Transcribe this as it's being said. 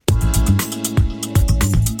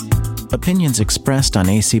Opinions expressed on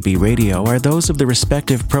ACB Radio are those of the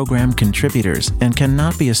respective program contributors and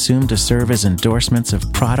cannot be assumed to serve as endorsements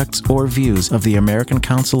of products or views of the American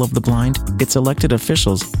Council of the Blind, its elected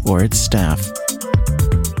officials, or its staff.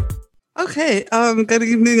 Okay, good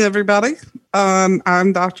evening, everybody.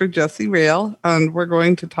 I'm Dr. Jessie Rail, and we're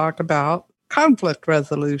going to talk about conflict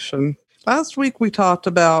resolution. Last week, we talked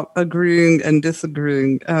about agreeing and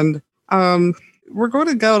disagreeing, and we're going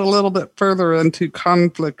to go a little bit further into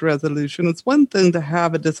conflict resolution. It's one thing to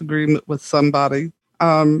have a disagreement with somebody,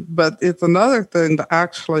 but it's another thing to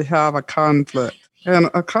actually have a conflict. And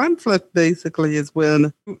a conflict basically is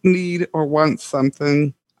when you need or want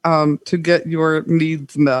something to get your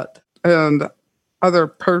needs met, and other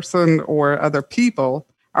person or other people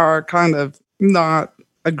are kind of not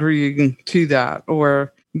agreeing to that,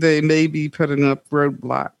 or they may be putting up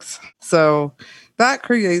roadblocks. So that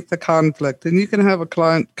creates a conflict, and you can have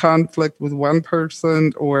a conflict with one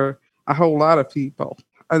person or a whole lot of people.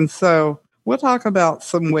 And so we'll talk about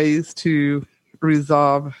some ways to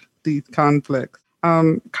resolve these conflicts.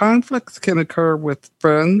 Conflicts can occur with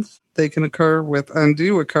friends. They can occur with, and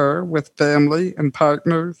do occur with, family and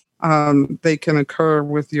partners. They can occur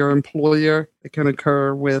with your employer. They can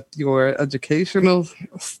occur with your educational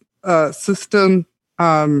system.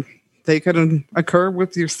 They can occur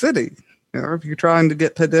with your city. You know, if you're trying to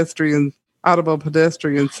get audible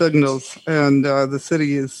pedestrian signals, and the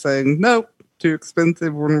city is saying, nope, too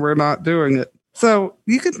expensive when we're not doing it. So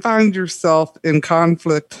you can find yourself in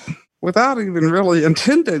conflict without even really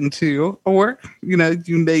intending to, or, you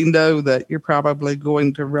may know that you're probably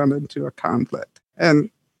going to run into a conflict. And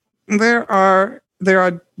there are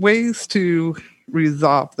ways to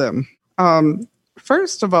resolve them.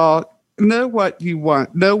 First of all, know what you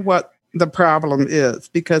want. Know what the problem is,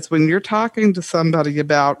 because when you're talking to somebody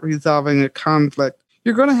about resolving a conflict,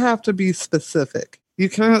 you're going to have to be specific. You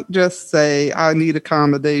can't just say, I need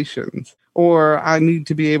accommodations, or I need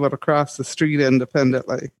to be able to cross the street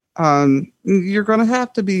independently. You're going to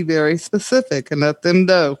have to be very specific and let them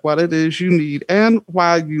know what it is you need and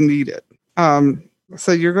why you need it.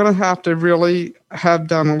 So you're going to have to really have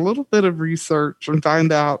done a little bit of research and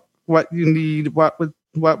find out what you need, what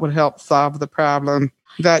would help solve the problem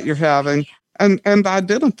that you're having, and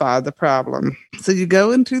identify the problem. So you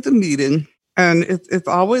go into the meeting, and it's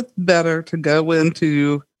always better to go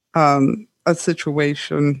into a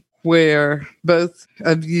situation where both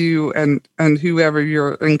of you and whoever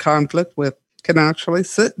you're in conflict with can actually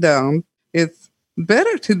sit down. It's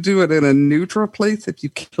better to do it in a neutral place if you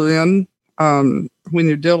can. When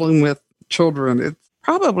you're dealing with children, it's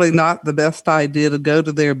probably not the best idea to go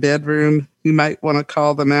to their bedroom. You might want to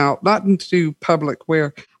call them out, not into public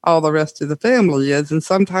where all the rest of the family is. And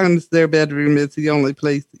sometimes their bedroom is the only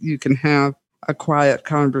place that you can have a quiet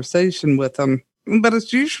conversation with them. But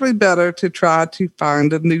it's usually better to try to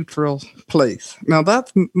find a neutral place. Now,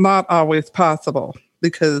 that's not always possible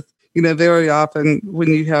because, very often when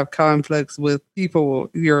you have conflicts with people,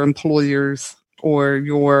 your employers, or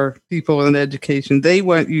your people in education, they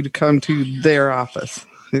want you to come to their office.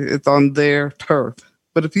 It's on their turf.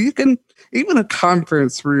 But if you can, even a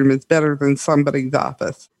conference room is better than somebody's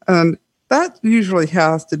office. And that usually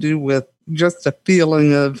has to do with just a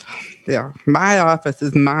feeling of, my office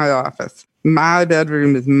is my office. My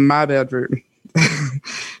bedroom is my bedroom.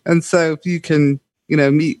 And so if you can,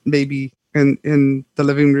 meet maybe in the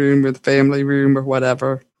living room or the family room or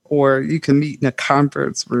whatever, or you can meet in a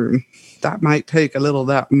conference room, that might take a little of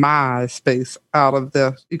that my space out of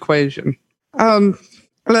the equation.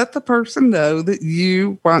 Let the person know that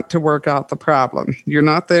you want to work out the problem. You're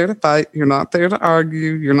not there to fight. You're not there to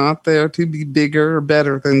argue. You're not there to be bigger or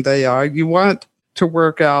better than they are. You want to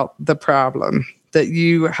work out the problem, that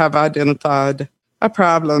you have identified a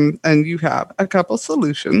problem and you have a couple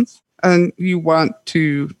solutions and you want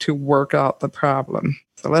to work out the problem.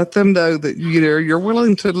 So let them know that you're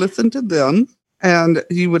willing to listen to them, and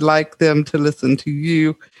you would like them to listen to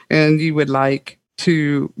you, and you would like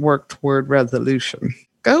to work toward resolution.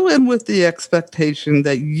 Go in with the expectation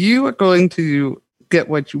that you are going to get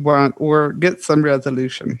what you want or get some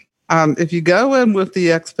resolution. If you go in with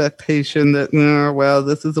the expectation that,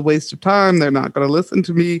 this is a waste of time, they're not going to listen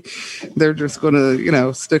to me, they're just going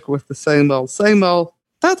to, stick with the same old,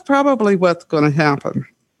 that's probably what's going to happen.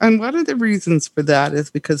 And one of the reasons for that is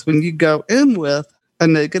because when you go in with a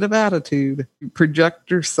negative attitude, you project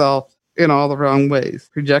yourself in all the wrong ways.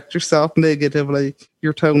 Project yourself negatively.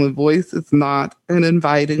 Your tone of voice is not an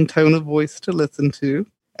inviting tone of voice to listen to.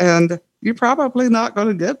 And you're probably not going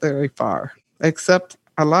to get very far, except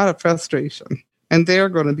a lot of frustration. And they're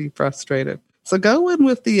going to be frustrated. So go in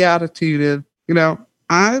with the attitude of,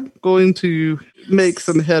 I'm going to make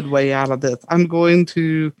some headway out of this. I'm going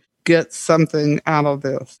to get something out of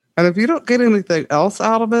this. And if you don't get anything else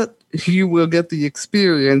out of it, you will get the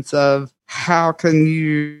experience of how can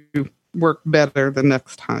you work better the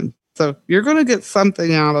next time. So you're going to get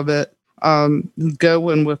something out of it. Go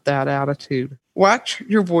in with that attitude. Watch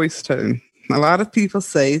your voice tone. A lot of people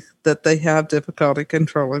say that they have difficulty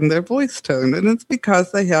controlling their voice tone, and it's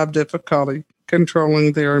because they have difficulty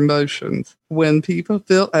controlling their emotions. When people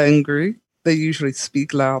feel angry, they usually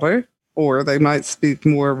speak louder, or they might speak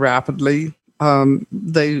more rapidly.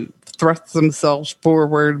 They thrust themselves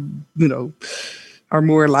forward, are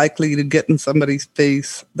more likely to get in somebody's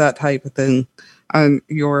face, that type of thing. And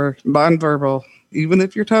your nonverbal, even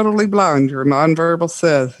if you're totally blind, your nonverbal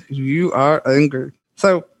says you are angry.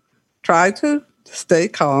 So try to stay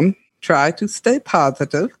calm, try to stay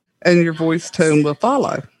positive, and your voice tone will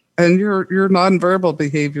follow. And your nonverbal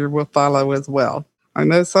behavior will follow as well. I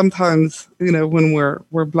know sometimes, when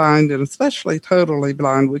we're blind, and especially totally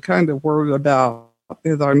blind, we kind of worry about,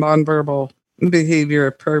 is our nonverbal behavior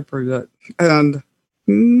appropriate? And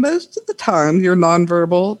most of the time, your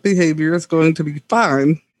nonverbal behavior is going to be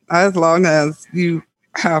fine as long as you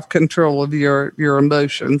have control of your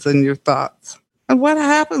emotions and your thoughts. And what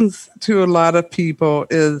happens to a lot of people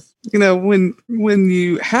is, when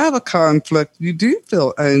you have a conflict, you do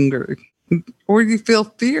feel angry, or you feel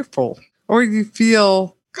fearful, or you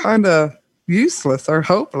feel kind of useless or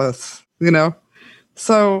hopeless,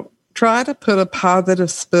 So try to put a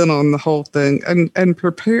positive spin on the whole thing and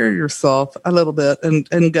prepare yourself a little bit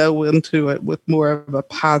and go into it with more of a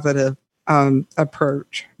positive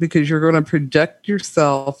approach, because you're going to project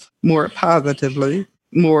yourself more positively,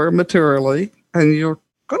 more maturely, and you're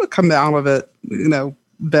going to come out of it,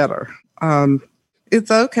 better.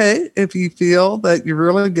 It's okay if you feel that you're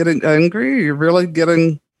really getting angry, you're really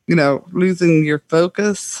getting, losing your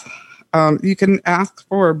focus. You can ask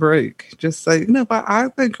for a break. Just say, I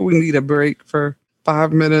think we need a break for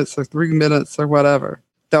 5 minutes or 3 minutes or whatever.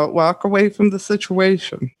 Don't walk away from the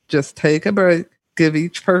situation. Just take a break. Give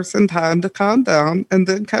each person time to calm down, and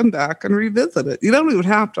then come back and revisit it. You don't even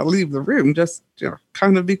have to leave the room. Just,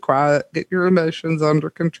 kind of be quiet, get your emotions under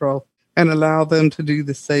control, and allow them to do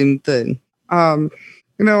the same thing. A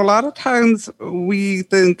lot of times we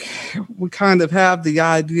think we kind of have the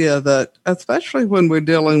idea that, especially when we're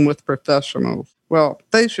dealing with professionals, well,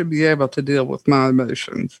 they should be able to deal with my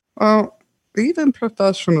emotions. Well, even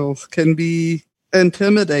professionals can be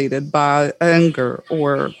intimidated by anger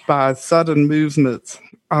or by sudden movements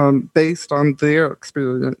based on their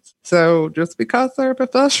experience. So just because they're a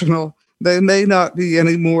professional, they may not be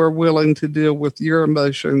any more willing to deal with your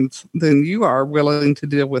emotions than you are willing to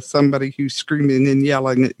deal with somebody who's screaming and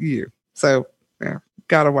yelling at you. So,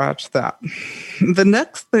 got to watch that. The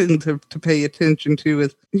next thing to pay attention to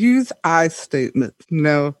is use I statements.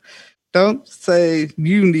 Don't say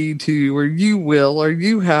you need to, or you will, or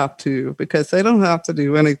you have to, because they don't have to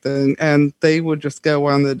do anything, and they would just go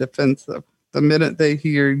on the defensive. The minute they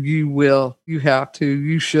hear you will, you have to,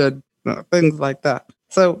 you should, things like that.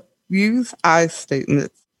 So use I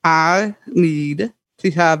statements. I need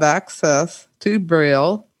to have access to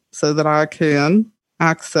Braille so that I can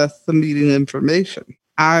access the meeting information.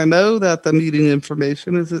 I know that the meeting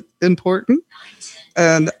information is important,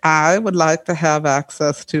 and I would like to have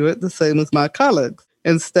access to it the same as my colleagues,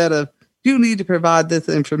 instead of, you need to provide this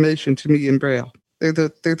information to me in Braille. There's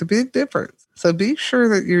a big difference. So be sure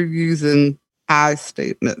that you're using I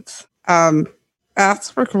statements.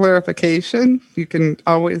 Ask for clarification. You can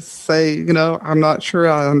always say, I'm not sure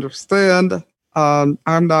I understand.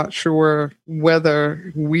 I'm not sure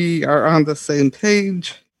whether we are on the same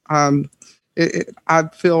page. I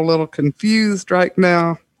feel a little confused right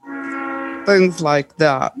now. Things like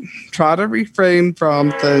that. Try to refrain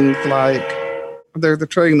from things like, there's a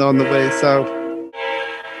train on the way, so.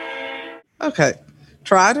 Okay.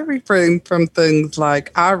 Try to refrain from things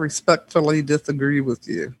like, I respectfully disagree with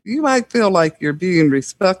you. You might feel like you're being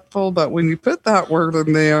respectful, but when you put that word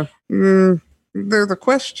in there, there's a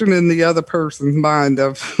question in the other person's mind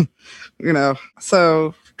of,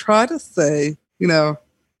 so try to say,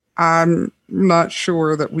 I'm not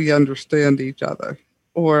sure that we understand each other,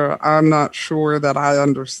 or I'm not sure that I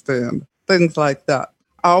understand. Things like that.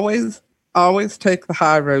 Always take the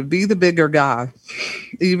high road. Be the bigger guy.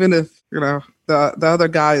 Even if, the other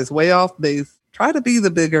guy is way off base, try to be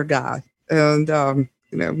the bigger guy and,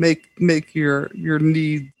 make your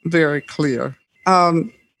need very clear.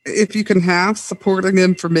 If you can have supporting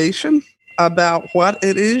information about what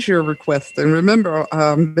it is you're requesting. Remember,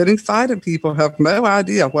 many sighted people have no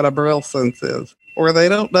idea what a Braille sense is, or they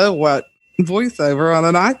don't know what VoiceOver on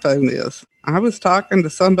an iPhone is. I was talking to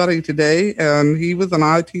somebody today, and he was an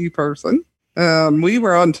IT person. We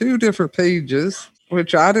were on two different pages,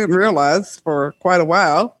 which I didn't realize for quite a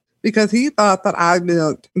while because he thought that I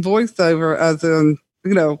meant voiceover as in,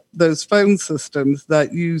 those phone systems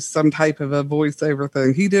that use some type of a voiceover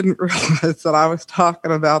thing. He didn't realize that I was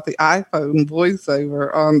talking about the iPhone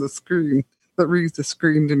voiceover on the screen that reads the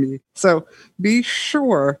screen to me. So be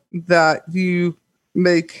sure that you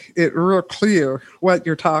make it real clear what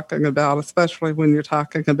you're talking about, especially when you're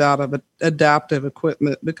talking about adaptive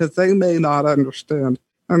equipment, because they may not understand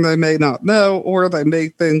and they may not know, or they may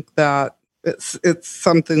think that it's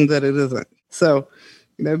something that it isn't. So,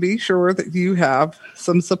 be sure that you have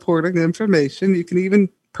some supporting information. You can even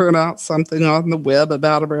print out something on the web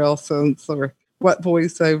about a RailSense or what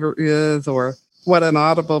voiceover is or what an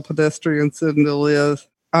audible pedestrian signal is,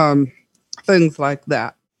 things like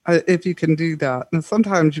that. If you can do that. And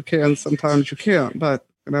sometimes you can, sometimes you can't, but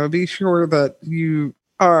be sure that you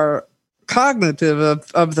are cognitive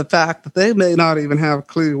of the fact that they may not even have a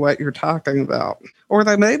clue what you're talking about, or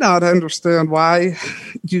they may not understand why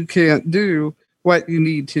you can't do what you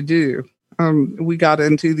need to do. We got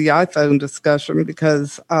into the iPhone discussion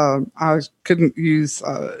because I couldn't use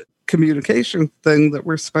a communication thing that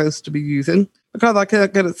we're supposed to be using because I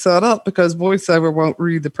can't get it set up because VoiceOver won't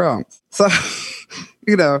read the prompts. So,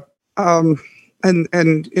 and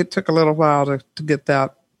it took a little while to get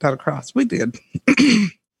that across. We did.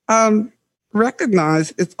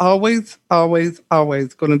 Recognize it's always, always,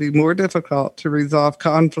 always going to be more difficult to resolve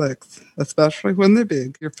conflicts, especially when they're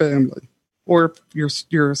big, your family, or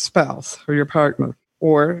your spouse, or your partner,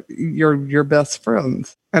 or your best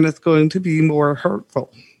friends. And it's going to be more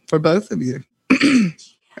hurtful for both of you.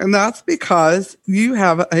 And that's because you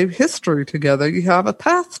have a history together. You have a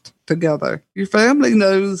past together. Your family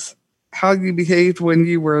knows how you behaved when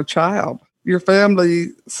you were a child. Your family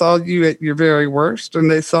saw you at your very worst, and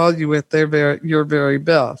they saw you at your very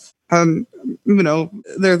best. And,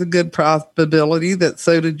 there's a good probability that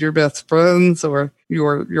so did your best friends or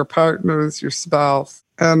your partners, your spouse.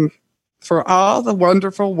 And for all the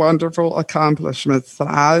wonderful, wonderful accomplishments that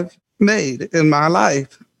I've made in my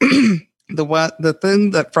life, the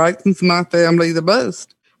thing that frightens my family the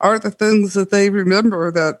most are the things that they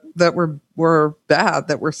remember that were bad,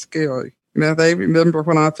 that were scary. They remember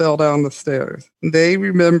when I fell down the stairs. They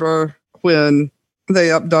remember when they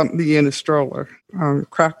dumped me in a stroller,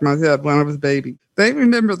 cracked my head when I was a baby. They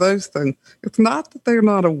remember those things. It's not that they're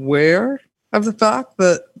not aware of the fact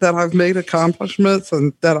that I've made accomplishments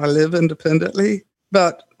and that I live independently,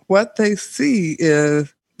 but what they see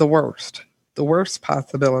is the worst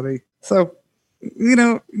possibility. So,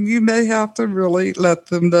 you may have to really let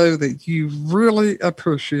them know that you really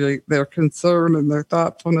appreciate their concern and their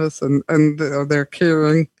thoughtfulness and their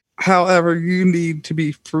caring. However, you need to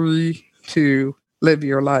be free to live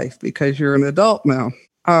your life because you're an adult now.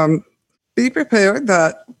 Be prepared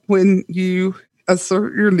that when you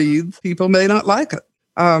assert your needs, people may not like it.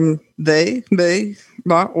 They may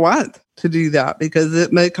not want to do that because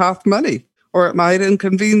it may cost money, or it might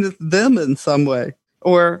inconvenience them in some way,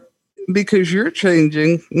 or because you're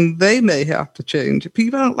changing, they may have to change.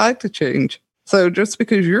 People don't like to change. So just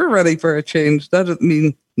because you're ready for a change doesn't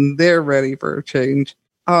mean they're ready for a change.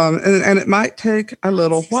 And it might take a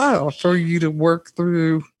little while for you to work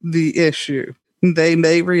through the issue. They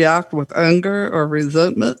may react with anger or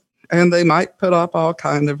resentment, and they might put up all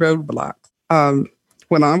kinds of roadblocks.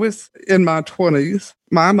 When I was in my 20s,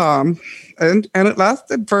 my mom, and it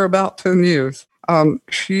lasted for about 10 years,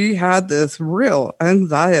 she had this real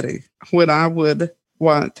anxiety when I would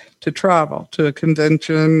want to travel to a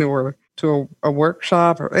convention or to a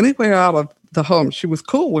workshop or anywhere out of the home. She was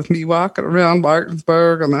cool with me walking around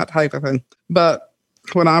Martinsburg and that type of thing. But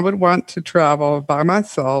when I would want to travel by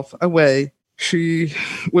myself away, she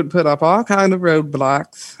would put up all kinds of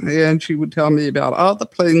roadblocks, and she would tell me about all the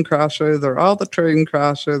plane crashes or all the train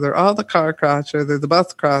crashes or all the car crashes or the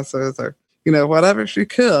bus crashes or, whatever she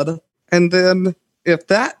could. And then if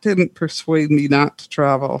that didn't persuade me not to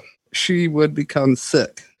travel, she would become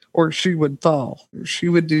sick or she would fall. She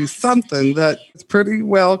would do something that is pretty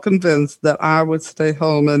well convinced that I would stay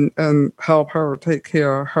home and help her take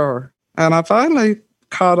care of her. And I finally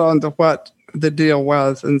caught on to what the deal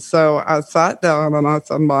was. And so I sat down and I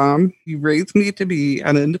said, Mom, you raised me to be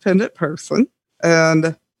an independent person.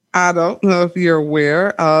 And I don't know if you're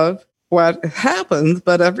aware of what happens,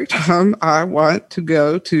 but every time I want to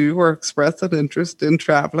go to or express an interest in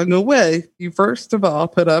traveling away, you first of all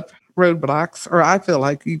put up roadblocks, or I feel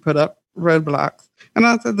like you put up roadblocks. And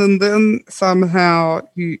I said, and then somehow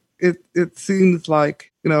it seems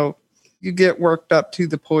like, you get worked up to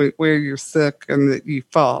the point where you're sick and that you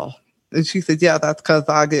fall. And she said, yeah, that's because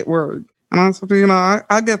I get worried. And I said,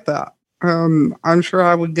 I get that. I'm sure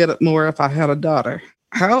I would get it more if I had a daughter.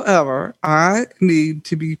 However, I need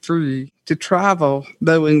to be free to travel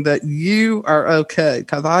knowing that you are okay,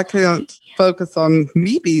 because I can't focus on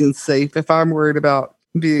me being safe if I'm worried about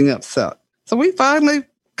being upset. So we finally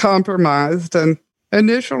compromised, and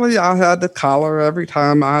initially I had to call her every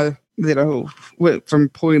time I, went from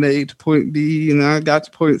point A to point B, and I got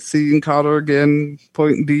to point C and called her again,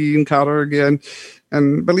 point D and called her again.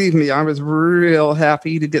 And believe me, I was real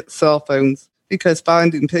happy to get cell phones, because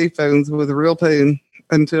finding payphones was a real pain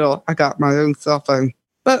until I got my own cell phone.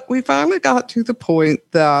 But we finally got to the point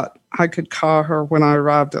that I could call her when I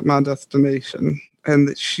arrived at my destination, and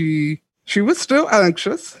that she was still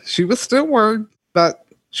anxious. She was still worried, but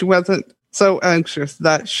she wasn't so anxious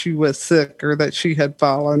that she was sick or that she had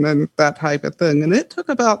fallen and that type of thing. And it took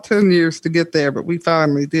about 10 years to get there, but we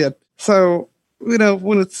finally did. So,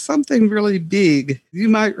 when it's something really big, you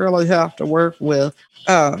might really have to work with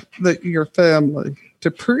your family to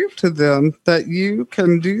prove to them that you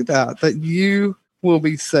can do that you will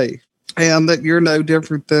be safe, and that you're no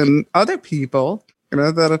different than other people,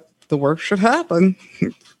 that if the worst should happen,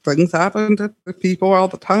 things happen to people all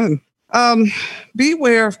the time.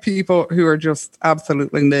 Beware of people who are just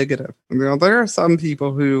absolutely negative. There are some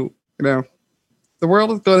people who, the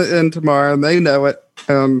world is going to end tomorrow and they know it.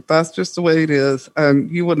 And that's just the way it is. And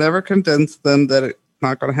you will never convince them that it's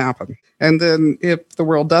not going to happen. And then if the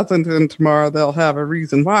world doesn't end tomorrow, they'll have a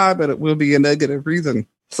reason why, but it will be a negative reason.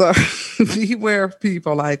 So beware of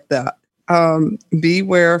people like that.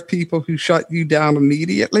 Beware of people who shut you down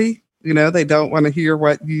immediately. They don't want to hear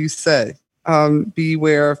what you say.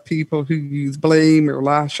 Beware of people who use blame or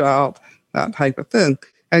lash out, that type of thing.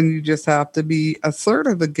 And you just have to be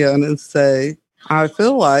assertive again and say, I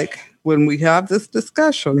feel like when we have this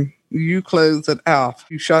discussion, you close it off.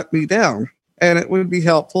 You shut me down. And it would be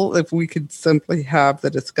helpful if we could simply have the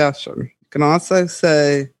discussion. You can also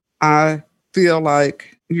say, I feel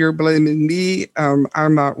like you're blaming me.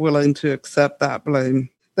 I'm not willing to accept that blame.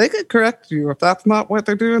 They could correct you. If that's not what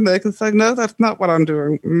they're doing, they can say, no, that's not what I'm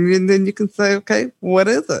doing. And then you can say, okay, what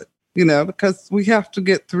is it? Because we have to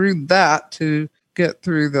get through that to get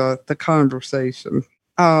through the conversation.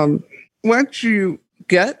 Once you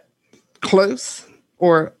get close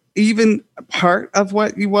or even part of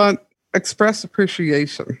what you want, express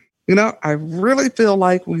appreciation. I really feel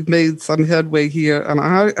like we've made some headway here, and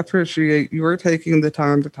I appreciate your taking the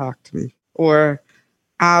time to talk to me. Or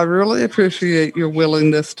I really appreciate your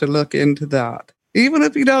willingness to look into that. Even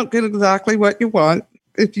if you don't get exactly what you want,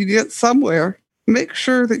 if you get somewhere, make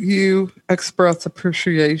sure that you express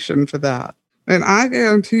appreciation for that. And I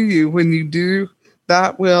guarantee you, when you do,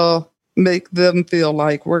 that will make them feel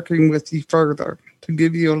like working with you further to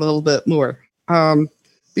give you a little bit more.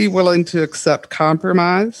 Be willing to accept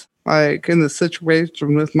compromise. Like in the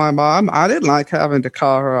situation with my mom, I didn't like having to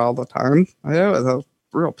call her all the time. It was a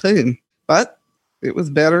real pain, but it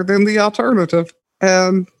was better than the alternative.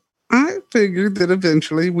 And I figured that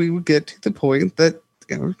eventually we would get to the point that,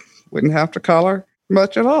 wouldn't have to call her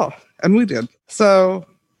much at all. And we did. So,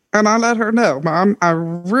 and I let her know, Mom, I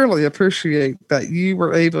really appreciate that you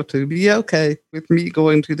were able to be okay with me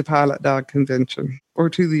going to the Pilot Dog Convention or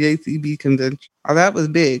to the ACB convention. Oh, that was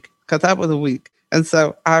big, because that was a week. And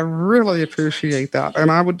so I really appreciate that.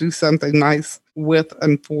 And I would do something nice with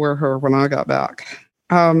and for her when I got back.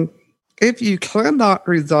 If you cannot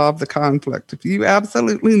resolve the conflict, if you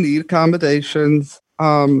absolutely need accommodations,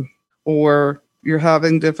 or you're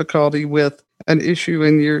having difficulty with an issue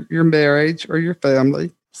in your marriage or your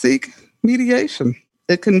family, seek mediation.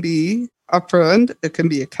 It can be a friend. It can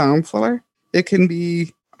be a counselor. It can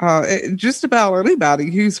be just about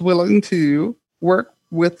anybody who's willing to work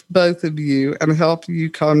with both of you and help you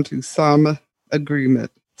come to some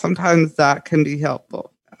agreement. Sometimes that can be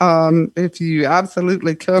helpful. If you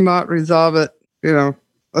absolutely cannot resolve it,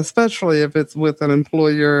 especially if it's with an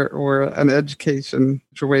employer or an education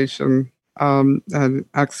situation, and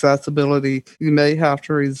accessibility, you may have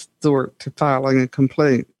to resort to filing a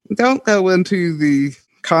complaint. Don't go into the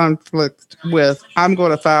conflict with, I'm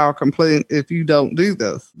going to file a complaint if you don't do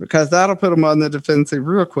this, because that'll put them on the defensive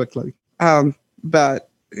real quickly. But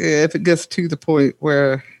if it gets to the point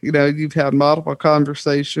where, you've had multiple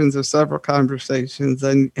conversations or several conversations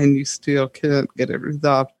and you still can't get it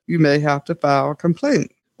resolved, you may have to file a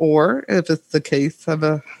complaint. Or if it's the case of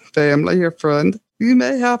a family or friend, you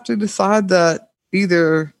may have to decide that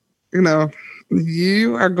either,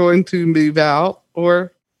 you are going to move out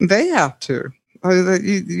or they have to, or that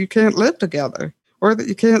you can't live together, or that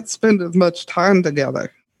you can't spend as much time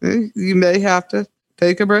together. You may have to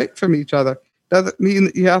take a break from each other. Doesn't mean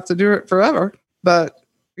that you have to do it forever, but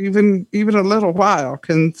even a little while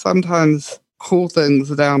can sometimes cool things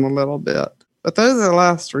down a little bit. But those are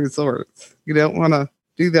last resorts. You don't want to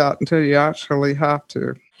do that until you actually have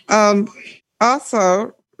to.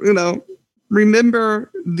 Also,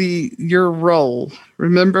 remember your role.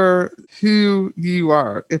 Remember who you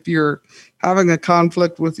are. If you're having a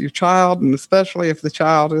conflict with your child, and especially if the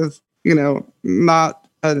child is, not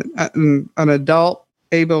an adult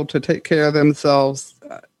able to take care of themselves,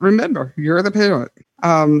 remember you're the parent.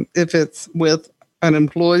 If it's with an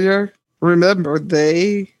employer, remember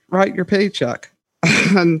they write your paycheck,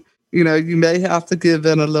 and you may have to give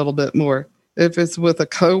in a little bit more. If it's with a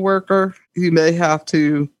coworker, you may have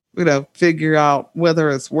to, figure out whether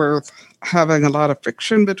it's worth having a lot of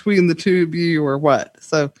friction between the two of you or what.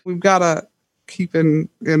 So we've got to keep in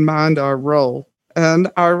mind our role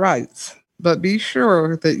and our rights, but be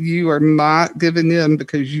sure that you are not giving in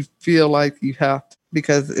because you feel like you have to.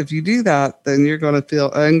 Because if you do that, then you're going to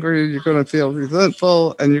feel angry, you're going to feel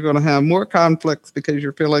resentful, and you're going to have more conflicts because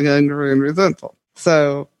you're feeling angry and resentful.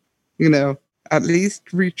 So, at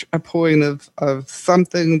least reach a point of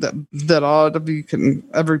something that all of you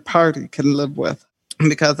every party can live with.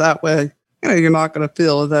 Because that way, you're not going to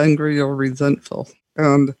feel as angry or resentful.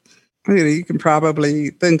 And, you can probably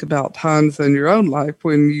think about times in your own life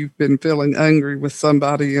when you've been feeling angry with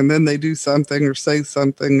somebody and then they do something or say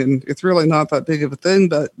something and it's really not that big of a thing,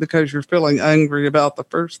 but because you're feeling angry about the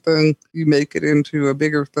first thing, you make it into a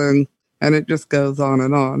bigger thing and it just goes on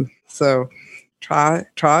and on. So try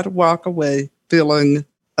to walk away feeling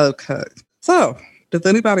okay. So does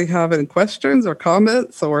anybody have any questions or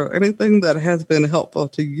comments or anything that has been helpful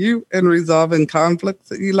to you in resolving conflicts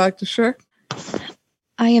that you'd like to share?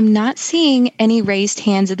 I am not seeing any raised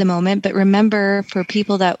hands at the moment, but remember, for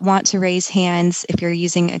people that want to raise hands, if you're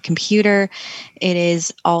using a computer, it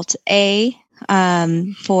is Alt-A.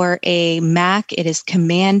 For a Mac, it is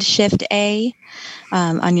Command-Shift-A.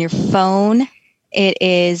 On your phone, it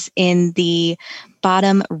is in the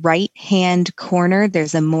bottom right-hand corner.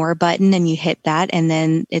 There's a More button, and you hit that, and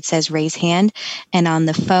then it says Raise Hand. And on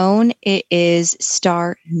the phone, it is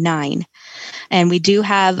 *9. And we do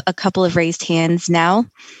have a couple of raised hands now.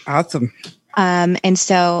 Awesome. And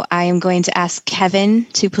so I am going to ask Kevin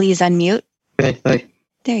to please unmute. Hi.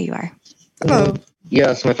 There you are. Hello.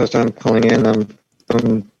 Yeah, it's my first time calling in. I'm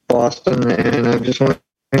from Boston, and I'm just wondering,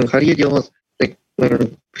 how do you deal with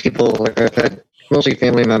when people, I've had mostly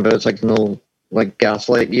family members,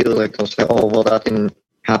 gaslight you, they'll say, oh, well, that didn't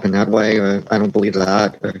happen that way, or I don't believe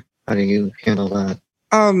that, or how do you handle that?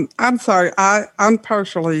 I'm sorry. I'm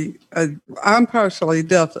partially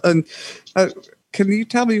deaf, and can you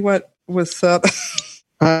tell me what was said?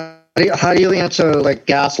 How do you answer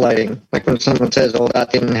gaslighting? When someone says, "Oh,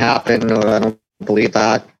 that didn't happen," or "I don't believe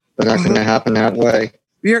that," or "That couldn't happen that way."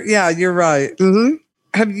 You're right. Mm-hmm.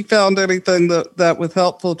 Have you found anything that was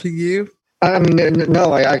helpful to you?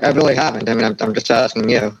 No, I really haven't. I'm just asking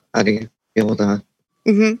you. How do you deal with that?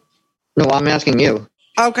 Mm-hmm. No, I'm asking you.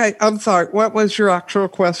 Okay, I'm sorry. What was your actual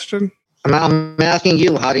question? I'm asking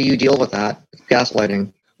you, how do you deal with that,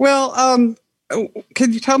 gaslighting? Well,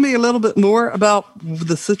 can you tell me a little bit more about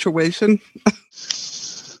the situation?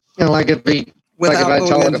 If I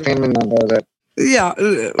tell a family member that... Yeah.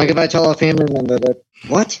 if I tell a family member that...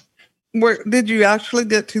 What? Did you actually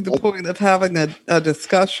get to the point of having a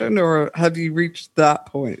discussion, or have you reached that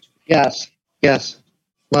point? Yes.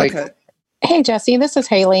 Okay. Hey, Jesse, this is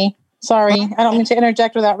Haley. Sorry, I don't mean to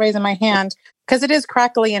interject without raising my hand because it is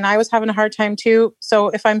crackly and I was having a hard time too. So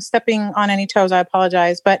if I'm stepping on any toes, I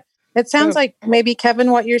apologize. But it sounds like maybe, Kevin,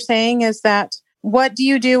 what you're saying is that what do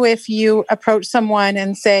you do if you approach someone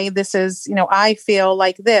and say, this is, I feel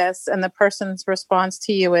like this, and the person's response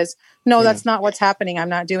to you is, no, that's not what's happening. I'm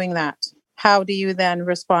not doing that. How do you then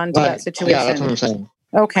respond to that situation? Yeah, that's what I'm saying.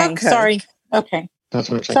 Okay. Sorry. Okay. That's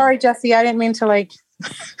what I'm saying. Sorry, Jesse. I didn't mean to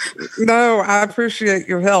No, I appreciate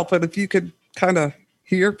your help. And if you could kind of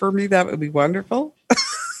hear for me, that would be wonderful.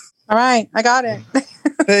 All right. I got it.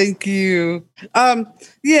 Thank you.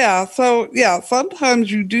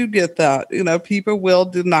 Sometimes you do get that. People will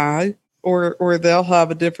deny or they'll have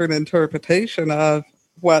a different interpretation of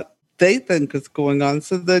what they think is going on.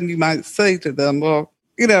 So then you might say to them, well,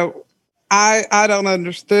 I don't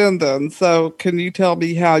understand them. So can you tell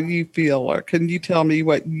me how you feel? Or can you tell me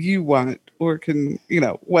what you want? Or can,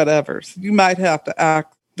 whatever. So you might have to ask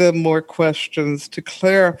them more questions to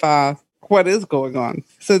clarify what is going on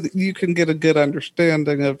so that you can get a good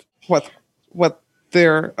understanding of what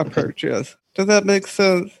their approach is. Does that make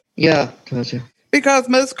sense? Yeah, gotcha. Because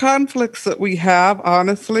most conflicts that we have,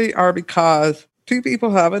 honestly, are because two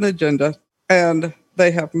people have an agenda and they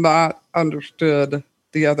have not understood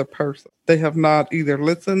the other person. They have not either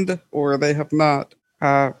listened or they have not,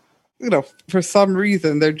 for some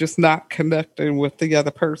reason, they're just not connecting with the other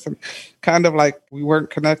person. Kind of like we weren't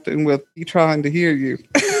connecting with you trying to hear you.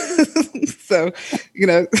 So,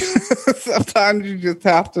 sometimes you just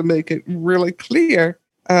have to make it really clear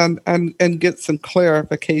and get some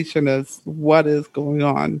clarification as what is going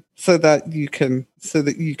on so that you can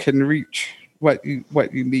reach what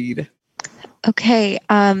you need. Okay.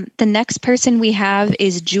 The next person we have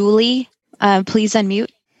is Julie. Please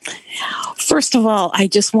unmute. First of all, I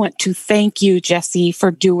just want to thank you, Jessie,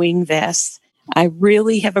 for doing this. I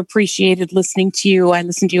really have appreciated listening to you. I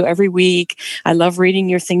listen to you every week. I love reading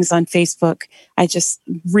your things on Facebook. I just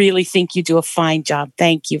really think you do a fine job.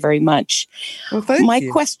 Thank you very much. Well, thank My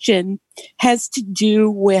you. question has to do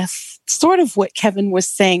with sort of what Kevin was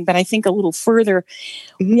saying, but I think a little further.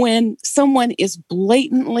 When someone is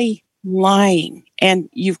blatantly lying and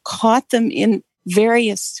you've caught them in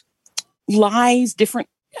various lies, different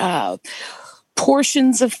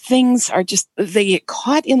portions of things are just, they get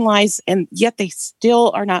caught in lies and yet they still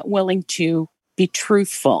are not willing to be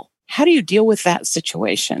truthful. How do you deal with that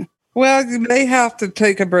situation? Well, you may have to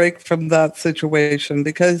take a break from that situation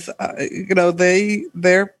because,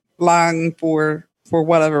 they're lying for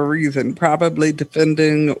whatever reason, probably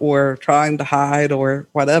defending or trying to hide or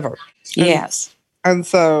whatever. Yes. And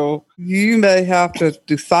so you may have to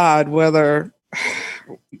decide whether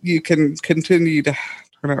you can continue to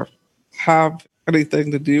have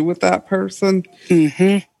anything to do with that person.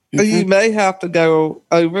 Mm-hmm. You may have to go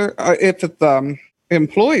over, if it's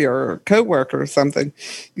employer or coworker or something,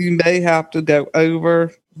 you may have to go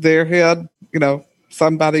over their head,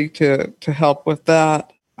 somebody to help with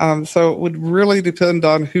that. So it would really depend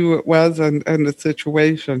on who it was and the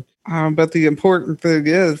situation. But the important thing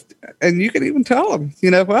is, and you can even tell them,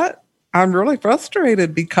 you know what? I'm really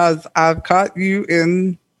frustrated because I've caught you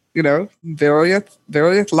in,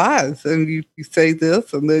 various lies. And you say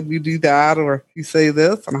this and then you do that, or you say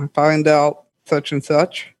this and I find out such and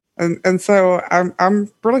such. And so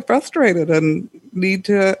I'm really frustrated and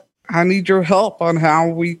I need your help on how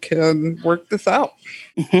we can work this out.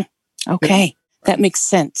 Mm-hmm. Okay. That makes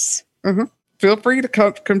sense. Mm-hmm. Feel free to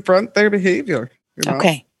confront their behavior.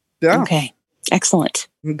 Okay. Yeah. Okay. Excellent.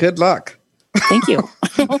 Good luck. Thank you.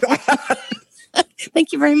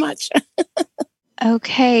 Thank you very much.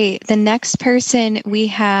 Okay, the next person we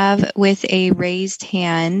have with a raised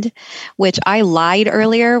hand, which I lied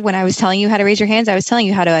earlier when I was telling you how to raise your hands. I was telling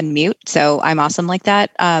you how to unmute, so I'm awesome like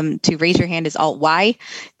that. To raise your hand is Alt-Y.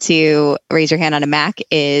 To raise your hand on a Mac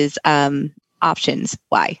is Options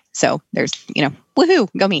Y. So there's, woohoo,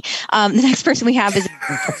 go me. The next person we have is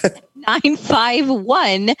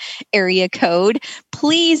 951 area code.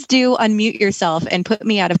 Please do unmute yourself and put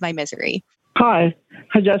me out of my misery. Hi,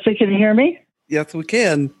 Jesse. Can you hear me? Yes, we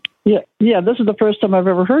can. Yeah. This is the first time I've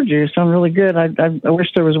ever heard you. You sound really good. I wish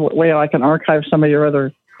there was a way I can archive some of your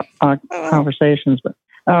other conversations, but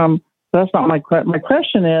that's not my question. My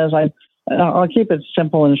question is, I'll keep it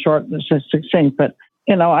simple and short and succinct. But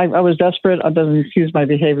I was desperate. It doesn't excuse my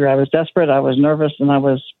behavior. I was desperate. I was nervous, and I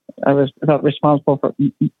felt responsible for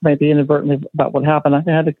maybe inadvertently about what happened. I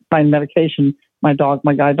had to find medication. My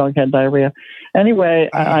guide dog had diarrhea. Anyway,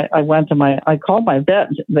 I went to I called my vet.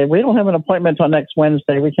 We don't have an appointment until next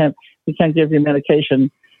Wednesday. We can't give you medication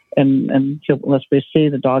unless we see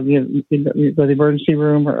the dog. You go to the emergency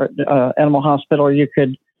room or animal hospital, or we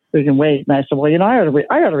can wait. And I said, well, I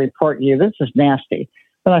ought to report you. This is nasty.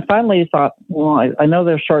 And I finally thought, well, I know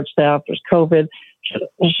they're short-staffed. There's COVID.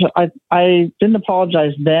 I didn't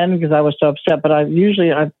apologize then because I was so upset. But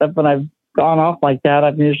when I've gone off like that,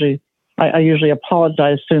 I usually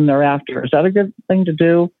apologize soon thereafter. Is that a good thing to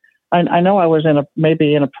do? I know I was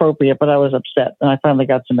maybe inappropriate, but I was upset, and I finally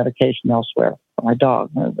got some medication elsewhere for my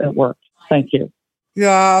dog. It worked. Thank you.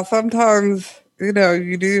 Yeah, sometimes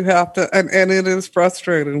you do have to, and it is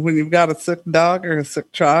frustrating when you've got a sick dog or a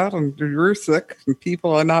sick child, and you're sick, and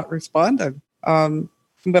people are not responding.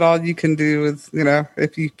 But all you can do is,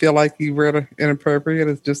 if you feel like you were inappropriate,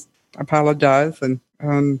 is just apologize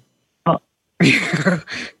and.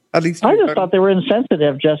 At least I just thought they were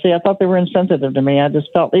insensitive, Jesse. I thought they were insensitive to me. I just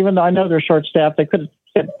felt, even though I know they're short-staffed, they could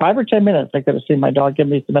have 5 or 10 minutes. They could have seen my dog give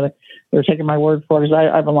me some minutes. They were taking my word for it because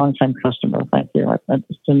I have a long-time customer. Thank you. I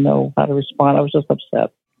just didn't know how to respond. I was just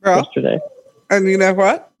upset yesterday. And you know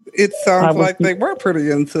what? It sounds like they were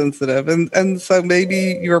pretty insensitive, and so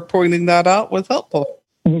maybe your pointing that out was helpful.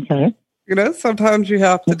 Okay. Sometimes you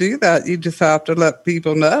have to do that. You just have to let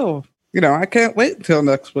people know. I can't wait until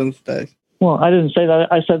next Wednesday. Well, I didn't say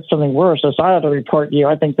that. I said something worse. I ought to report you.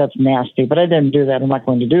 I think that's nasty, but I didn't do that. I'm not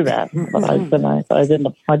going to do that. But I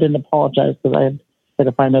didn't apologize because I had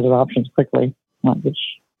to find other options quickly.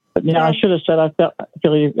 But yeah, I should have said I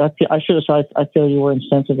feel you were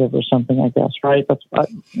insensitive or something. I guess, right? That's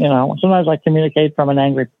sometimes I communicate from an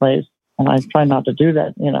angry place, and I try not to do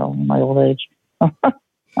that. In my old age.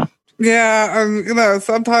 Yeah,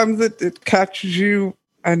 sometimes it catches you,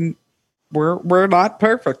 and we're not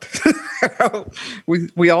perfect.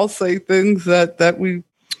 we all say things that we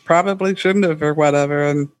probably shouldn't have or whatever,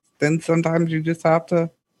 and then sometimes you just have to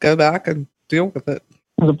go back and deal with it.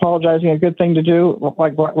 Is apologizing a good thing to do,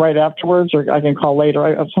 like right afterwards, or I can call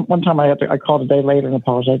later? One time I called a day later and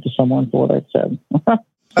apologized to someone for what I'd said.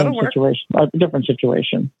 Same situation, a different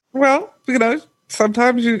situation. Well,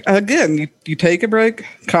 sometimes you take a break,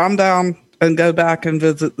 calm down, and go back and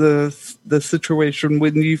visit the situation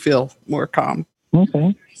when you feel more calm.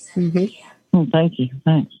 Okay. Mm-hmm. Thank you.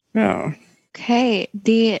 Thanks. Yeah. Okay.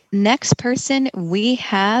 The next person we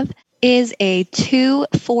have is a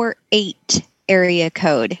 248 area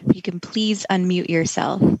code. If you can please unmute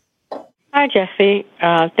yourself. Hi, Jesse.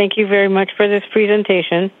 Thank you very much for this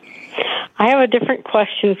presentation. I have a different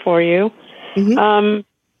question for you. Mm-hmm.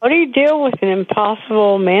 How do you deal with an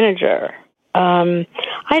impossible manager? I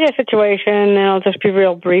had a situation, and I'll just be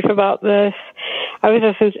real brief about this. I was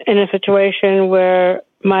in a situation where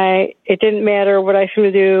it didn't matter what I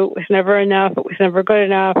should do. It was never enough. It was never good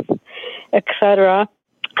enough, etc.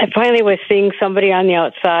 I finally was seeing somebody on the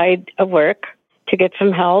outside of work to get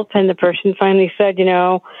some help, and the person finally said,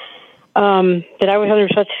 that I was under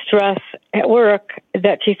such stress at work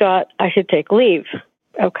that she thought I should take leave.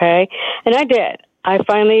 Okay, and I did. I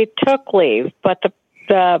finally took leave, but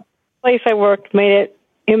the place I worked made it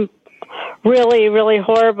really, really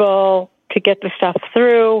horrible to get the stuff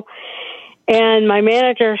through. And my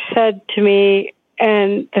manager said to me,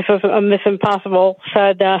 and this was a Miss Impossible,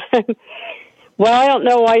 said, well, I don't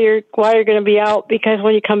know why you're going to be out, because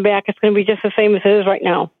when you come back, it's going to be just the same as it is right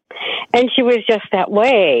now. And she was just that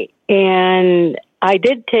way. And I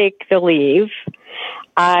did take the leave.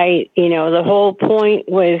 The whole point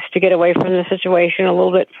was to get away from the situation a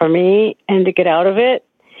little bit for me and to get out of it.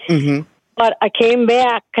 Mm-hmm. But I came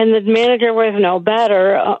back, and the manager was no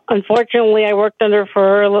better. Unfortunately, I worked under for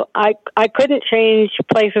her. I couldn't change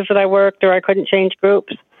places that I worked, or I couldn't change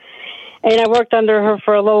groups. And I worked under her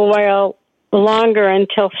for a little while longer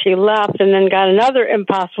until she left, and then got another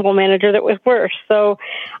impossible manager that was worse. So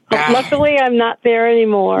luckily, I'm not there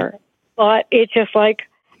anymore. But it's just like,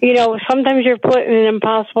 sometimes you're put in an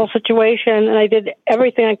impossible situation, and I did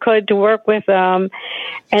everything I could to work with them,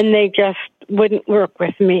 and they just wouldn't work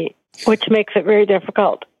with me, which makes it very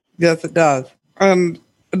difficult. Yes, it does.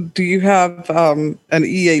 Do you have an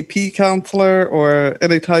EAP counselor or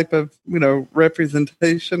any type of,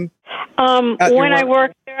 representation? When I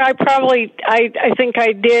worked there, I think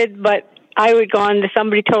I did, but I would go on to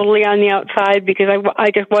somebody totally on the outside because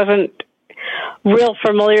I just wasn't real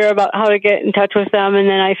familiar about how to get in touch with them, and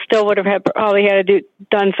then I still would have probably had to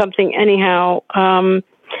done something anyhow,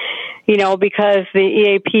 because the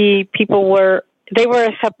EAP people were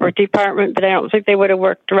a separate department, but I don't think they would have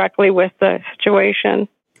worked directly with the situation.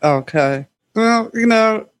 Okay. Well,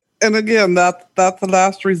 and again, that's the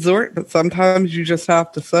last resort, but sometimes you just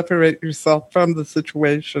have to separate yourself from the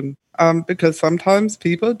situation, because sometimes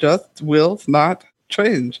people just will not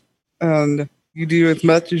change, and you do as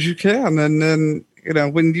much as you can. And then,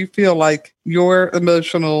 when you feel like your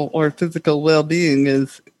emotional or physical well-being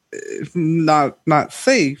is not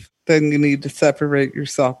safe, then you need to separate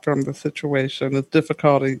yourself from the situation, as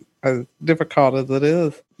difficult as it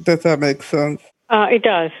is. Does that make sense? It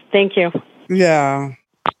does. Thank you. Yeah.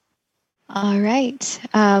 All right.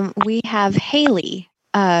 We have Haley.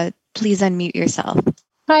 Please unmute yourself.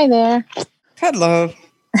 Hi there. Hello.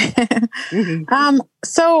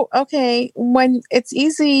 When it's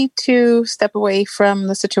easy to step away from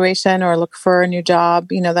the situation or look for a new job,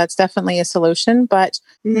 that's definitely a solution, but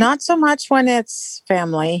not so much when it's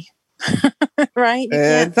family, right? You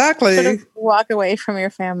exactly. can't sort of walk away from your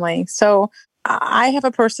family. So I have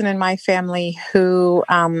a person in my family who,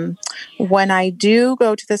 when I do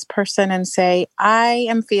go to this person and say, I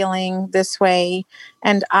am feeling this way,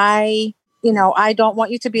 and I don't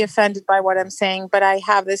want you to be offended by what I'm saying, but I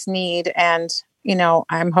have this need, and,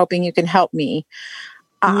 I'm hoping you can help me.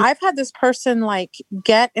 I've had this person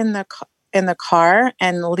get in the car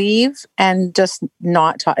and leave and just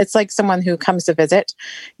not talk. It's like someone who comes to visit,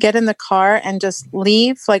 get in the car and just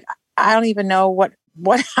leave. Like, I don't even know what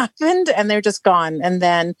happened, and they're just gone. And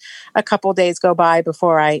then a couple days go by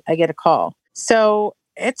before I get a call. So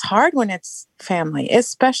it's hard when it's family,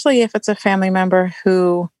 especially if it's a family member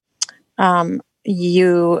who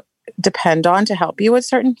you depend on to help you with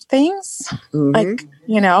certain things. Mm-hmm. Like,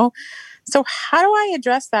 so how do I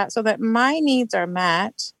address that so that my needs are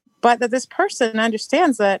met, but that this person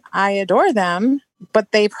understands that I adore them,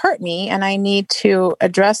 but they've hurt me and I need to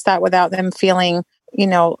address that without them feeling,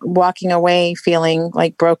 walking away feeling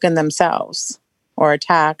like broken themselves or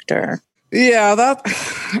attacked or... Yeah, that,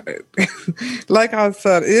 like I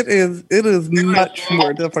said, it is much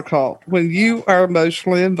more difficult when you are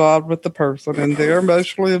emotionally involved with the person and they're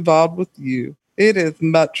emotionally involved with you. It is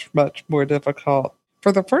much, much more difficult.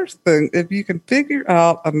 For the first thing, if you can figure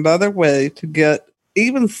out another way to get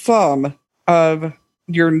even some of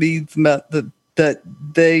your needs met that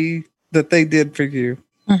they did for you,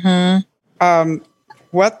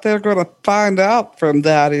 what they're going to find out from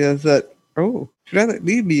that is that, oh, she doesn't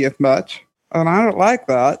need me as much, and I don't like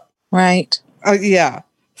that. Right. Yeah.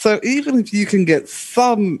 So even if you can get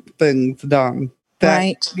some things done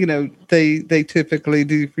that, they typically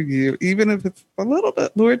do for you, even if it's a little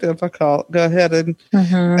bit more difficult, go ahead and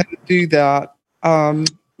do that.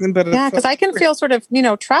 Because I can feel sort of,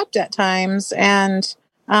 trapped at times. And,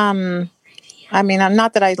 I'm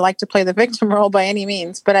not that I like to play the victim role by any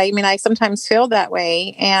means, but I sometimes feel that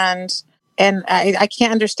way. And I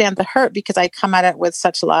can't understand the hurt because I come at it with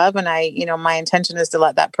such love. And my intention is to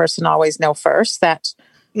let that person always know first that,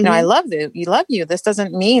 I love you. This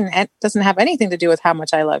doesn't mean, it doesn't have anything to do with how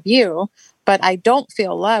much I love you, but I don't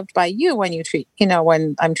feel loved by you when you treat,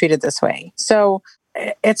 when I'm treated this way. So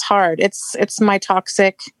it's hard. It's my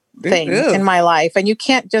toxic thing in my life. And you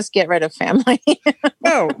can't just get rid of family.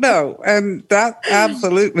 No. And that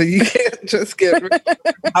absolutely, you can't just get rid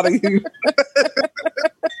out of you.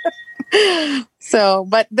 So,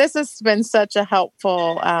 but this has been such a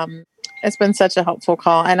helpful, it's been such a helpful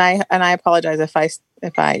call. And I apologize if I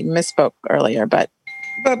misspoke earlier, but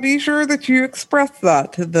be sure that you express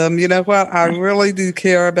that to them. You know what? I really do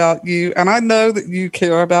care about you. And I know that you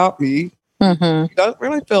care about me. You don't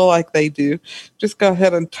really feel like they do. Just go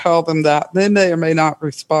ahead and tell them that. They may or may not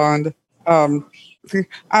respond. See,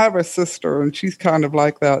 I have a sister and she's kind of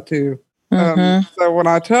like that too. So when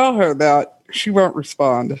I tell her that, she won't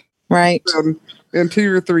respond. Right. In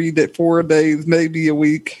 2 or 3 4 days, maybe a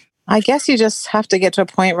week. I guess you just have to get to a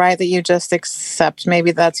point, right, that you just accept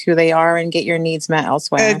maybe that's who they are and get your needs met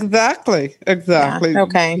elsewhere. Exactly. Yeah.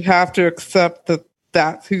 Okay. You have to accept that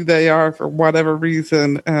that's who they are for whatever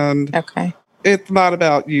reason. And it's not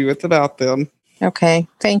about you. It's about them. Okay.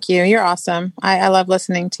 Thank you. You're awesome. I love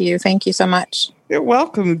listening to you. Thank you so much. You're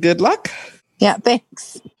welcome. Good luck. Yeah.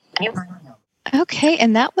 Thanks. Okay.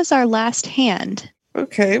 And that was our last hand.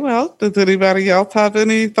 Okay. Well, does anybody else have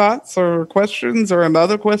any thoughts or questions or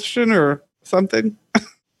another question or something?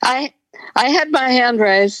 I had my hand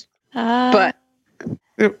raised, but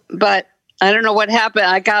I don't know what happened.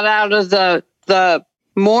 I got out of the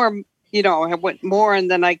more, I went more and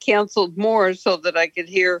then I canceled more so that I could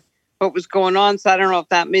hear what was going on. So I don't know if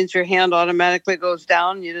that means your hand automatically goes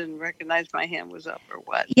down. You didn't recognize my hand was up or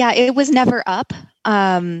what? Yeah, it was never up.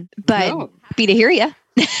 But happy to hear you.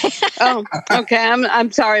 Oh, okay.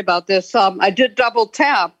 I'm sorry about this. I did double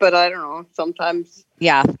tap, but I don't know. Sometimes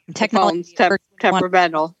technology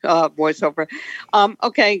temperamental voiceover.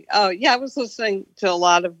 Okay. I was listening to a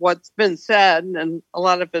lot of what's been said, and a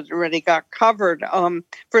lot of it already got covered.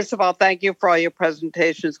 First of all, thank you for all your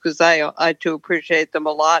presentations because I too appreciate them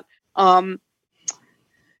a lot.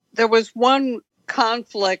 There was one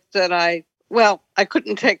conflict that I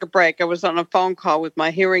couldn't take a break. I was on a phone call with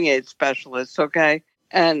my hearing aid specialist. Okay.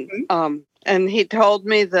 And he told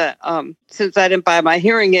me that since I didn't buy my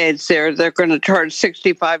hearing aids there, they're going to charge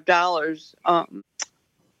 $65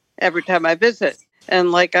 every time I visit.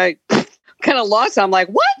 And like I kind of lost. I'm like,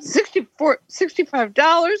 what?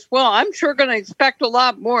 $65? Well, I'm sure going to expect a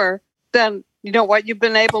lot more than what you've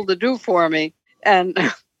been able to do for me. And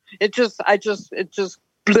it just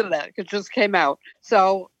came out.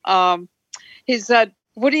 So he said,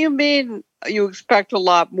 "What do you mean you expect a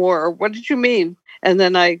lot more? What did you mean?" And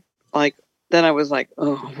then I was like,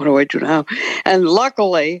 oh, what do I do now? And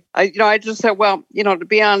luckily, I just said, well, to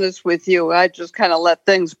be honest with you, I just kind of let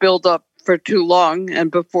things build up for too long.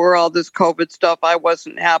 And before all this COVID stuff, I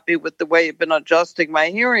wasn't happy with the way you've been adjusting my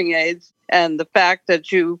hearing aids and the fact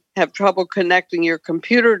that you have trouble connecting your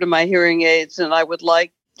computer to my hearing aids. And I would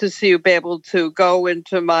like to see you be able to go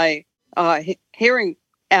into my hearing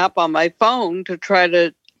app on my phone to try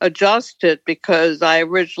to adjust it, because I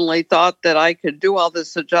originally thought that I could do all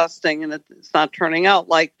this adjusting and it's not turning out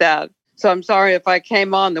like that. So I'm sorry if I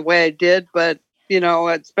came on the way I did, but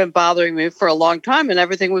it's been bothering me for a long time and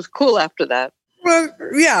everything was cool after that. Well,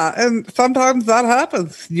 yeah, and sometimes that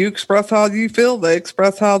happens. You express how you feel, they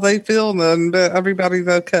express how they feel, and then everybody's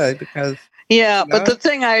okay because. Yeah, but the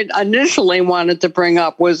thing I initially wanted to bring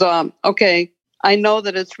up was, okay, I know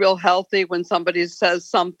that it's real healthy when somebody says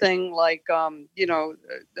something like,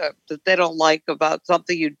 that they don't like about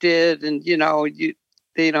something you did, and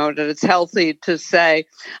that it's healthy to say,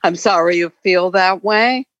 "I'm sorry you feel that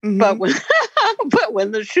way." Mm-hmm. But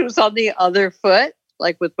when the shoe's on the other foot,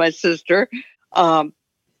 like with my sister,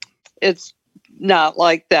 it's not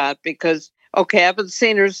like that because, okay, I haven't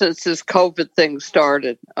seen her since this COVID thing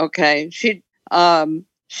started. Okay. She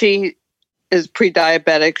is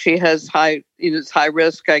pre-diabetic. She has high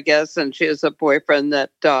risk, I guess. And she has a boyfriend he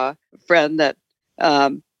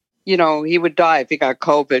would die if he got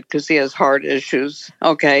COVID because he has heart issues.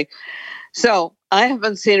 Okay. So I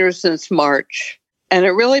haven't seen her since March. And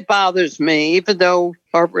it really bothers me, even though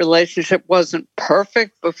our relationship wasn't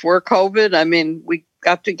perfect before COVID. I mean, we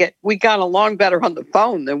got along better on the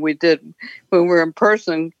phone than we did when we were in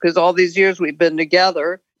person because all these years we've been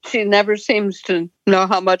together. She never seems to know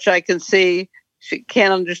how much I can see. She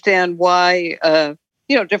can't understand why,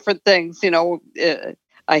 different things.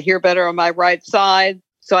 I hear better on my right side,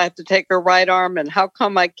 so I have to take her right arm. And how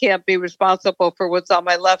come I can't be responsible for what's on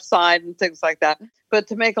my left side and things like that? But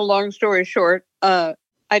to make a long story short, I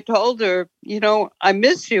told her, I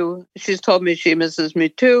miss you. She's told me she misses me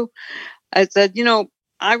too. I said,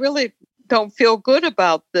 I really don't feel good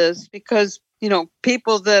about this because,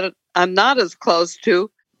 people that I'm not as close to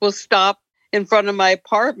will stop in front of my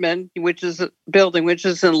apartment, which is in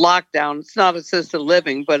lockdown. It's not assisted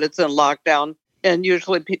living, but it's in lockdown. And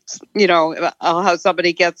usually, I'll have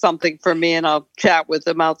somebody get something for me and I'll chat with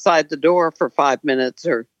them outside the door for 5 minutes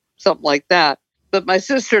or something like that. But my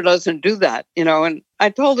sister doesn't do that, and I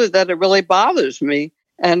told her that it really bothers me.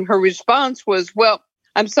 And her response was, well,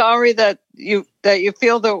 I'm sorry that you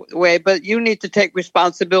feel the way, but you need to take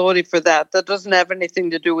responsibility for that. That doesn't have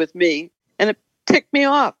anything to do with me. And it ticked me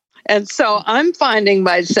off. And so I'm finding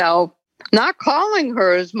myself not calling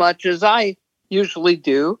her as much as I usually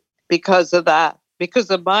do because of that, because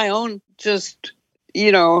of my own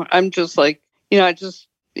I'm just like,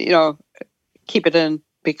 keep it in.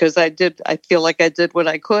 Because I feel like I did what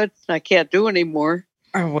I could. And I can't do anymore.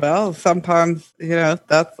 Well, sometimes,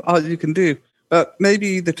 that's all you can do. But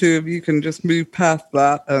maybe the two of you can just move past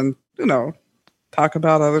that and, talk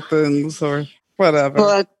about other things or whatever.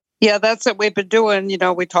 But yeah, that's what we've been doing.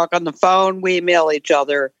 We talk on the phone, we email each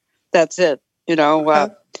other. That's it.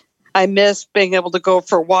 I miss being able to go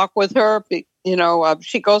for a walk with her.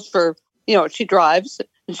 She goes for, she drives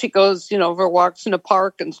and she goes, for walks in the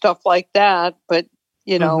park and stuff like that. But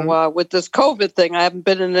with this COVID thing, I haven't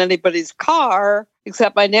been in anybody's car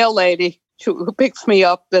except my nail lady who picks me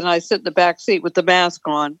up. Then I sit in the back seat with the mask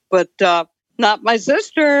on, but not my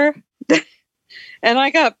sister. And I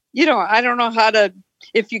got, I don't know how to,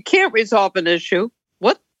 if you can't resolve an issue,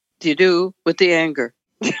 what do you do with the anger?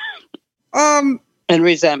 And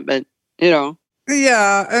resentment,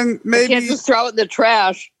 Yeah, and maybe. You can't just throw it in the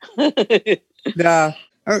trash. Yeah.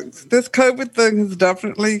 This COVID thing has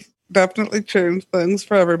definitely change things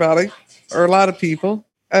for everybody or a lot of people.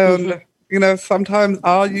 And, sometimes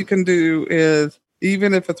all you can do is,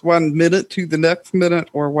 even if it's 1 minute to the next minute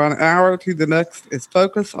or 1 hour to the next, is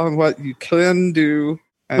focus on what you can do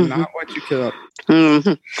and not what you can't.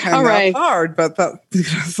 Mm-hmm. And all right. That's hard, but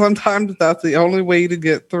sometimes that's the only way to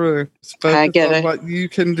get through. Focus I get on it. what you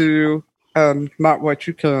can do and not what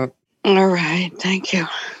you can't. All right. Thank you.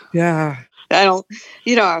 Yeah. I don't,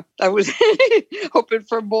 I was hoping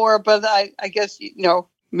for more, but I guess,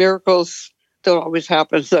 miracles don't always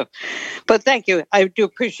happen. So, but thank you. I do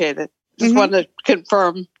appreciate it. Just want to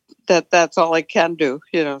confirm that that's all I can do,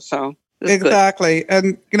 so. Exactly.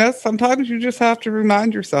 Good. And, sometimes you just have to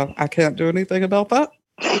remind yourself, I can't do anything about that.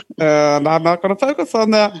 And I'm not going to focus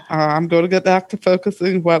on that. I'm going to get back to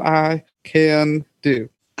focusing what I can do.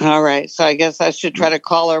 All right. So I guess I should try to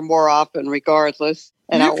call her more often regardless.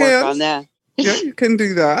 And I'll work on that. Yeah, you can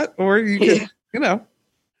do that. Or you can,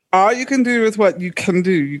 all you can do is what you can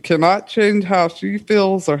do. You cannot change how she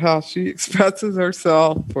feels or how she expresses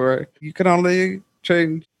herself, or you can only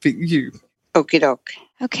change you. Okie doke.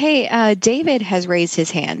 Okay, David has raised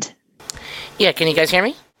his hand. Yeah, can you guys hear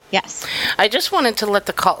me? Yes. I just wanted to let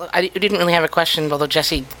I didn't really have a question, although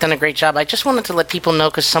Jesse done a great job. I just wanted to let people know,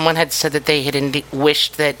 because someone had said that they had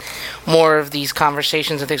wished that more of these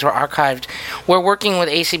conversations and things were archived. We're working with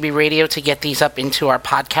ACB Radio to get these up into our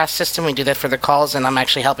podcast system. We do that for the calls, and I'm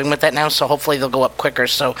actually helping with that now, so hopefully they'll go up quicker.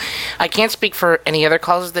 So I can't speak for any other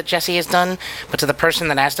calls that Jesse has done, but to the person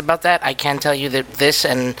that asked about that, I can tell you that this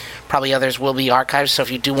and probably others will be archived. So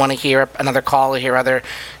if you do want to hear another call or hear other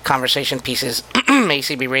conversation pieces,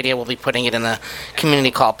 ACB Radio will be putting it in the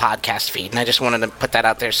community call podcast feed, and I just wanted to put that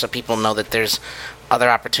out there so people know that there's other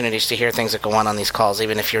opportunities to hear things that go on these calls,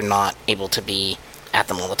 even if you're not able to be at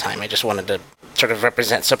them all the time. I just wanted to sort of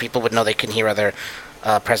represent so people would know they can hear other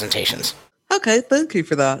presentations. Okay, thank you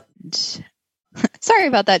for that. Sorry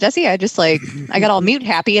about that, Jesse. I got all mute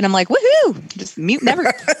happy, and I'm like, woohoo! Just mute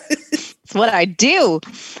never. It's what I do.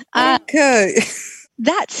 Okay.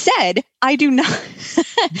 That said, I do not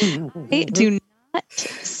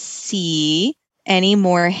see any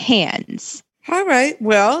more hands. All right.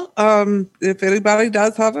 Well, if anybody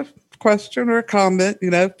does have a question or a comment,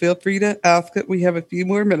 feel free to ask it. We have a few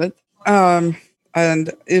more minutes. And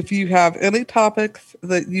if you have any topics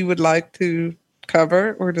that you would like to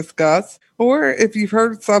cover or discuss, or if you've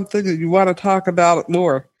heard something and you want to talk about it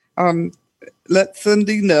more, let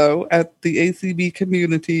Cindy know at the ACB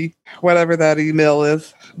community, whatever that email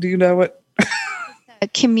is. Do you know it?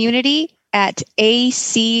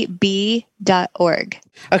 community@acb.org.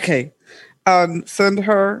 Okay. Send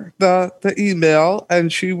her the email,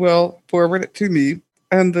 and she will forward it to me,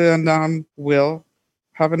 and then we'll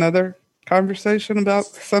have another conversation about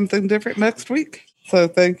something different next week. So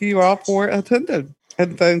thank you all for attending,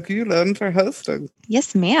 and thank you, Lynn, for hosting.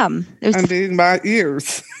 Yes, ma'am. And being my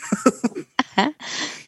ears.